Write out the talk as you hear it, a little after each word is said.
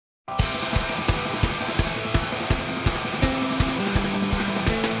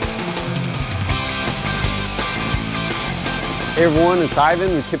Hey everyone, it's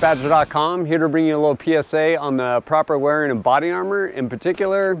Ivan with KitBadger.com, here to bring you a little PSA on the proper wearing of body armor, in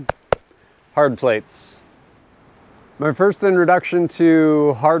particular, hard plates. My first introduction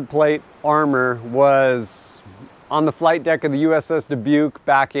to hard plate armor was on the flight deck of the USS Dubuque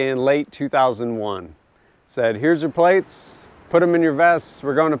back in late 2001. Said, here's your plates, put them in your vests,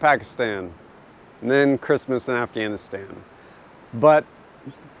 we're going to Pakistan. And then Christmas in Afghanistan. But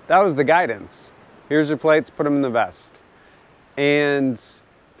that was the guidance. Here's your plates, put them in the vest. And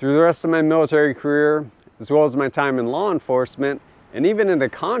through the rest of my military career, as well as my time in law enforcement, and even into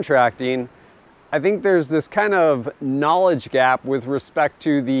contracting, I think there's this kind of knowledge gap with respect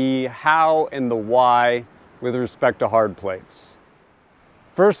to the how and the why with respect to hard plates.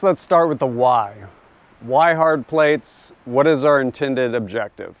 First, let's start with the why. Why hard plates? What is our intended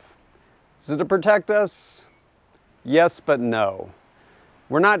objective? Is it to protect us? Yes, but no.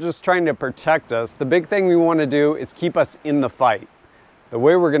 We're not just trying to protect us. The big thing we want to do is keep us in the fight. The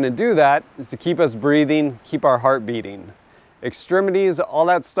way we're going to do that is to keep us breathing, keep our heart beating. Extremities, all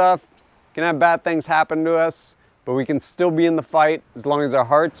that stuff, can have bad things happen to us, but we can still be in the fight as long as our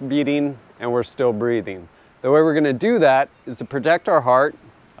heart's beating and we're still breathing. The way we're going to do that is to protect our heart,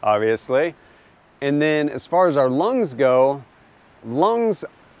 obviously, and then as far as our lungs go, lungs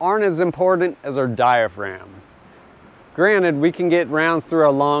aren't as important as our diaphragm. Granted, we can get rounds through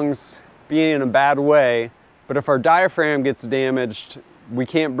our lungs being in a bad way, but if our diaphragm gets damaged, we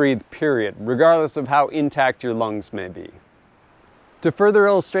can't breathe, period, regardless of how intact your lungs may be. To further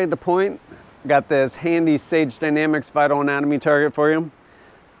illustrate the point, I got this handy Sage Dynamics Vital Anatomy target for you.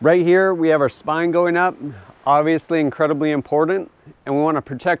 Right here, we have our spine going up, obviously incredibly important, and we want to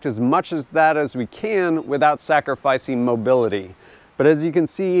protect as much of that as we can without sacrificing mobility. But as you can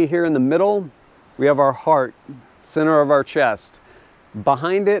see here in the middle, we have our heart, center of our chest.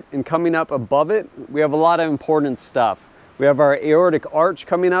 Behind it and coming up above it, we have a lot of important stuff. We have our aortic arch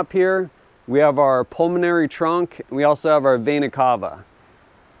coming up here. We have our pulmonary trunk. And we also have our vena cava.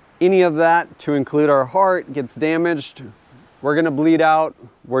 Any of that, to include our heart, gets damaged, we're going to bleed out,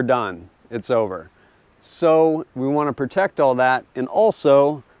 we're done. It's over. So we want to protect all that. And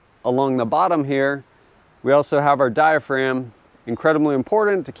also, along the bottom here, we also have our diaphragm, incredibly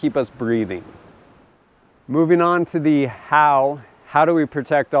important to keep us breathing. Moving on to the how do we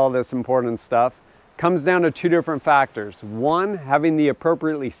protect all this important stuff? Comes down to two different factors. One, having the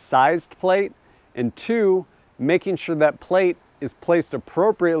appropriately sized plate, and two, making sure that plate is placed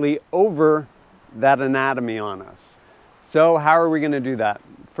appropriately over that anatomy on us. So how are we going to do that?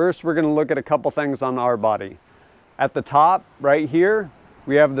 First, we're going to look at a couple things on our body. At the top, right here,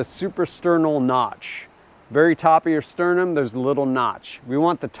 we have the suprasternal notch. Very top of your sternum, there's a little notch. We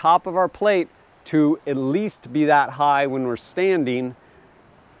want the top of our plate to at least be that high when we're standing,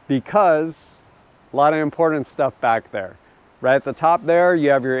 because a lot of important stuff back there. Right at the top there, you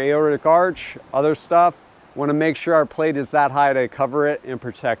have your aortic arch, other stuff. Want to make sure our plate is that high to cover it and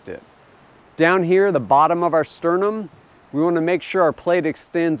protect it. Down here, the bottom of our sternum, we want to make sure our plate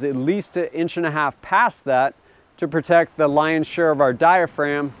extends at least 1.5 inches past that to protect the lion's share of our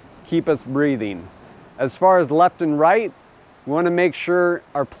diaphragm, keep us breathing. As far as left and right, we want to make sure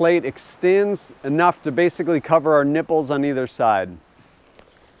our plate extends enough to basically cover our nipples on either side.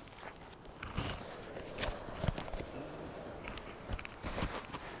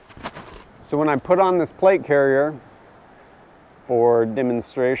 So when I put on this plate carrier for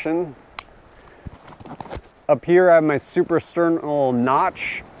demonstration, up here I have my suprasternal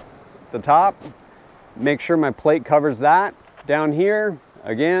notch at the top. Make sure my plate covers that. Down here,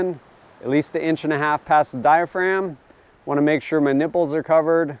 again, at least 1.5 inches past the diaphragm. Want to make sure my nipples are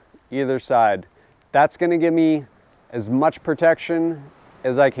covered either side. That's going to give me as much protection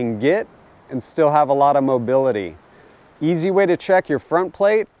as I can get and still have a lot of mobility. Easy way to check your front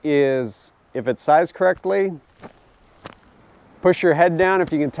plate is, if it's sized correctly, push your head down.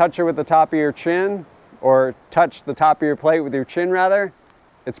 If you can touch it with the top of your chin, or touch the top of your plate with your chin rather,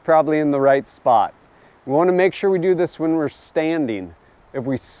 it's probably in the right spot. We want to make sure we do this when we're standing. If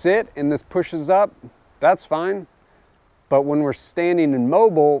we sit and this pushes up, that's fine. But when we're standing and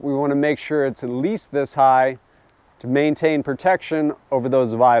mobile, we want to make sure it's at least this high to maintain protection over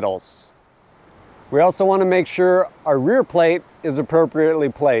those vitals. We also want to make sure our rear plate is appropriately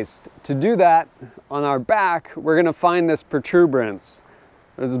placed. To do that, on our back, we're going to find this protuberance.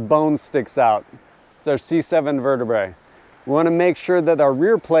 This bone sticks out. It's our C7 vertebrae. We want to make sure that our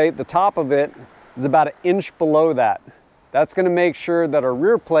rear plate, the top of it, is about 1 inch below that. That's going to make sure that our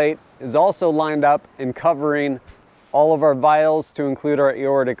rear plate is also lined up and covering all of our vitals, to include our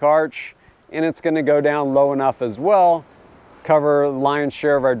aortic arch, and it's going to go down low enough as well, cover the lion's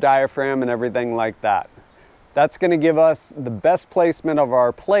share of our diaphragm and everything like that. That's going to give us the best placement of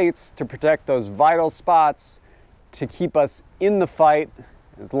our plates to protect those vital spots to keep us in the fight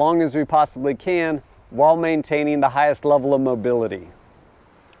as long as we possibly can while maintaining the highest level of mobility.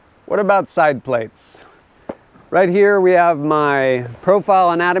 What about side plates? Right here we have my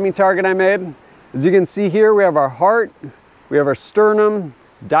profile anatomy target I made. As you can see here, we have our heart, we have our sternum,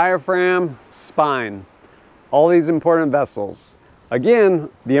 diaphragm, spine. All these important vessels. Again,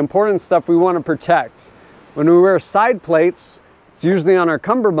 the important stuff we want to protect. When we wear side plates, it's usually on our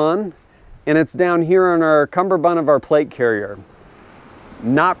cummerbund, and it's down here on our cummerbund of our plate carrier.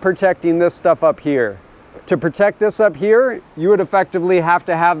 Not protecting this stuff up here. To protect this up here, you would effectively have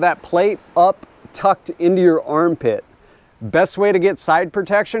to have that plate up, tucked into your armpit. Best way to get side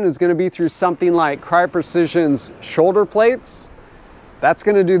protection is going to be through something like Cryoprecision's shoulder plates. That's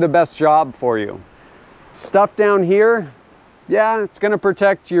going to do the best job for you. Stuff down here, yeah, it's going to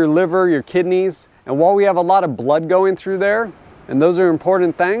protect your liver, your kidneys. And while we have a lot of blood going through there, and those are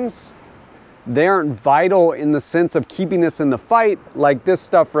important things, they aren't vital in the sense of keeping us in the fight like this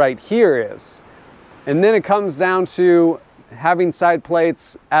stuff right here is. And then it comes down to having side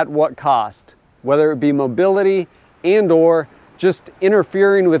plates at what cost, whether it be mobility and or just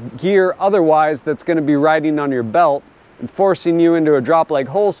interfering with gear otherwise that's going to be riding on your belt and forcing you into a drop leg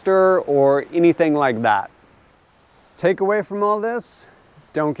holster or anything like that. Takeaway from all this,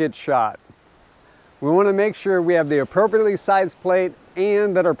 don't get shot. We want to make sure we have the appropriately sized plate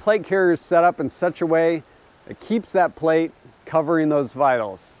and that our plate carrier is set up in such a way that keeps that plate covering those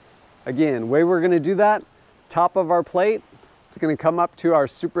vitals. Again, the way we're going to do that, top of our plate, it's going to come up to our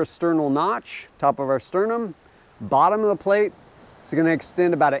suprasternal notch, top of our sternum. Bottom of the plate, it's going to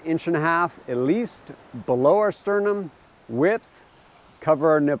extend about 1.5 inches at least below our sternum, width,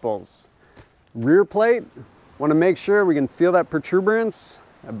 cover our nipples. Rear plate, want to make sure we can feel that protuberance,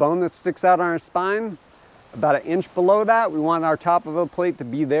 a bone that sticks out on our spine. About 1 inch below that, we want our top of the plate to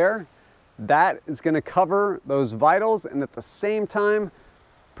be there. That is going to cover those vitals and at the same time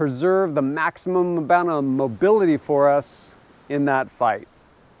preserve the maximum amount of mobility for us in that fight.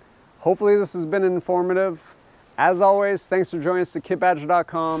 Hopefully this has been informative. As always, thanks for joining us at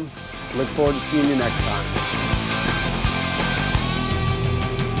kitbadger.com. Look forward to seeing you next time.